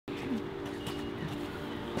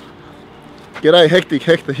G'day, Hektik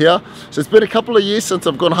Hektor here. So it's been a couple of years since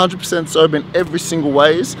I've gone 100% sober in every single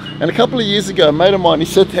ways. And a couple of years ago, a mate of mine, he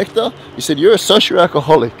said, Hector, he said, you're a social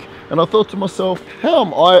alcoholic. And I thought to myself, how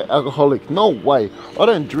am I alcoholic? No way. I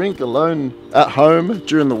don't drink alone at home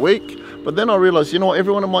during the week. But then I realized, you know what,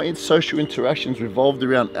 every one of my social interactions revolved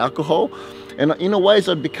around alcohol. And in a ways,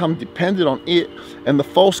 I'd become dependent on it and the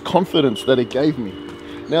false confidence that it gave me.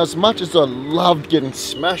 Now, as much as I loved getting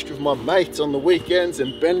smashed with my mates on the weekends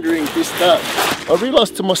and bendering this, that, I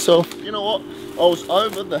realized to myself, you know what? I was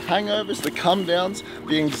over the hangovers, the come downs,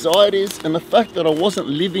 the anxieties, and the fact that I wasn't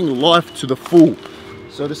living life to the full.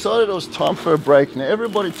 So I decided it was time for a break. Now,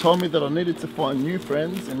 everybody told me that I needed to find new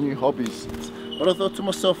friends and new hobbies. But I thought to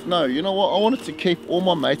myself, no, you know what? I wanted to keep all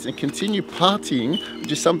my mates and continue partying,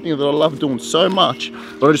 which is something that I love doing so much,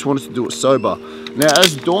 but I just wanted to do it sober. Now,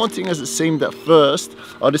 as daunting as it seemed at first,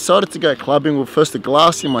 I decided to go clubbing with first a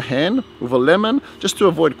glass in my hand with a lemon, just to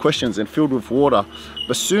avoid questions, and filled with water.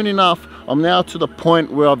 But soon enough, I'm now to the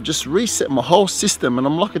point where I've just reset my whole system and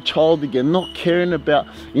I'm like a child again, not caring about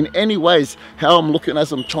in any ways how I'm looking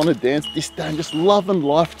as I'm trying to dance this day, and just loving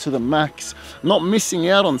life to the max, not missing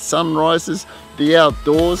out on sunrises, the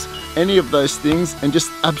outdoors, any of those things, and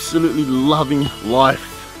just absolutely loving life.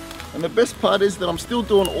 And the best part is that I'm still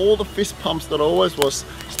doing all the fist pumps that I always was,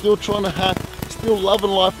 still trying to hack, still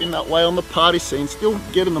loving life in that way on the party scene, still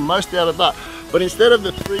getting the most out of that. But instead of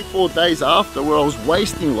the 3-4 days after where I was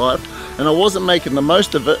wasting life and I wasn't making the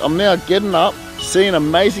most of it, I'm now getting up, seeing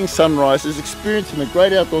amazing sunrises, experiencing the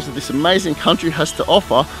great outdoors that this amazing country has to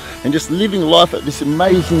offer, and just living life at this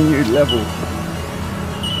amazing new level.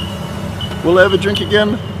 Will I ever drink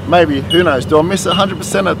again? Maybe, who knows? Do I miss it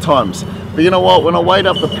 100% at times? But you know what, when I weighed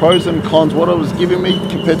up the pros and cons, what it was giving me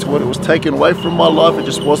compared to what it was taking away from my life, it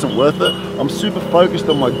just wasn't worth it. I'm super focused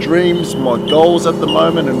on my dreams, my goals at the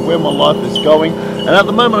moment, and where my life is going. And at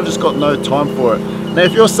the moment, I just got no time for it. Now,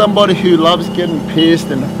 if you're somebody who loves getting pissed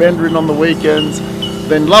and bendering on the weekends,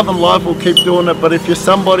 then loving life will keep doing it. But if you're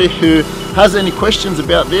somebody who has any questions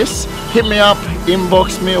about this, hit me up,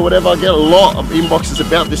 inbox me or whatever. I get a lot of inboxes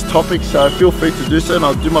about this topic, so feel free to do so and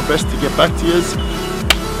I'll do my best to get back to you.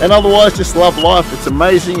 And otherwise, just love life. It's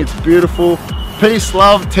amazing, it's beautiful. Peace,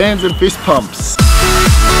 love, tans and fist pumps.